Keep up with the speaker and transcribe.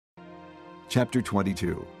Chapter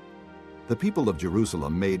 22. The people of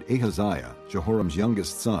Jerusalem made Ahaziah, Jehoram's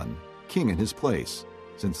youngest son, king in his place,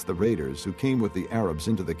 since the raiders who came with the Arabs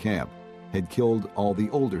into the camp had killed all the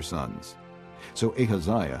older sons. So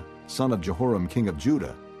Ahaziah, son of Jehoram king of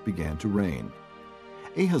Judah, began to reign.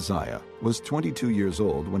 Ahaziah was 22 years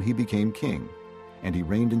old when he became king, and he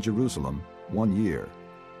reigned in Jerusalem 1 year.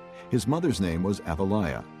 His mother's name was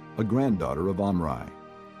Athaliah, a granddaughter of Omri.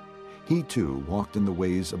 He too walked in the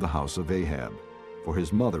ways of the house of Ahab, for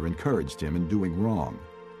his mother encouraged him in doing wrong.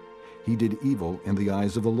 He did evil in the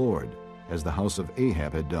eyes of the Lord, as the house of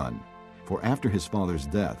Ahab had done, for after his father's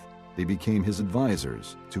death they became his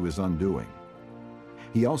advisers to his undoing.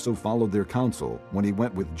 He also followed their counsel when he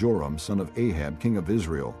went with Joram son of Ahab king of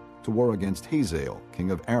Israel to war against Hazael king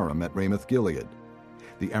of Aram at Ramoth-Gilead.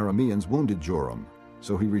 The Arameans wounded Joram,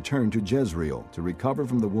 so he returned to Jezreel to recover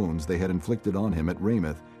from the wounds they had inflicted on him at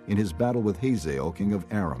Ramoth in his battle with Hazael king of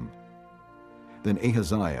Aram. Then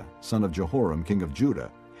Ahaziah, son of Jehoram king of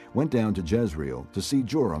Judah, went down to Jezreel to see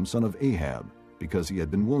Joram son of Ahab, because he had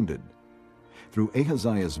been wounded. Through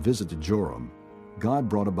Ahaziah's visit to Joram, God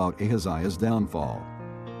brought about Ahaziah's downfall.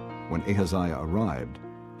 When Ahaziah arrived,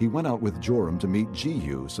 he went out with Joram to meet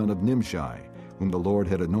Jehu son of Nimshi, whom the Lord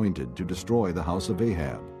had anointed to destroy the house of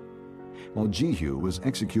Ahab. While Jehu was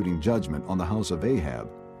executing judgment on the house of Ahab,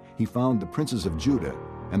 he found the princes of Judah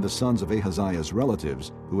and the sons of Ahaziah's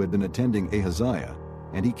relatives who had been attending Ahaziah,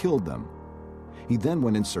 and he killed them. He then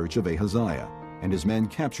went in search of Ahaziah, and his men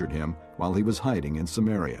captured him while he was hiding in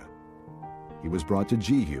Samaria. He was brought to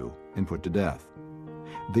Jehu and put to death.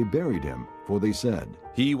 They buried him, for they said,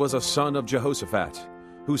 "He was a son of Jehoshaphat,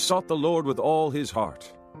 who sought the Lord with all his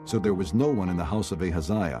heart." So there was no one in the house of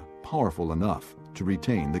Ahaziah powerful enough to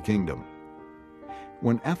retain the kingdom.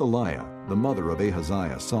 When Athaliah, the mother of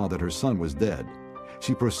Ahaziah, saw that her son was dead,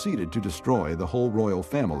 she proceeded to destroy the whole royal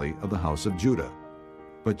family of the house of Judah.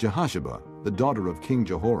 But Jehosheba, the daughter of King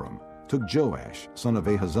Jehoram, took Joash, son of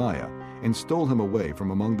Ahaziah, and stole him away from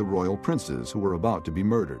among the royal princes who were about to be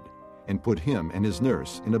murdered, and put him and his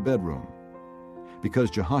nurse in a bedroom. Because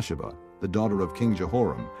Jehosheba, the daughter of King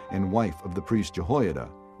Jehoram and wife of the priest Jehoiada,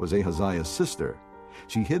 was Ahaziah's sister,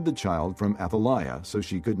 she hid the child from Athaliah so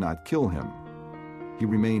she could not kill him. He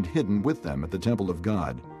remained hidden with them at the temple of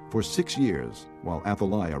God for 6 years while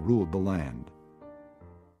Athaliah ruled the land.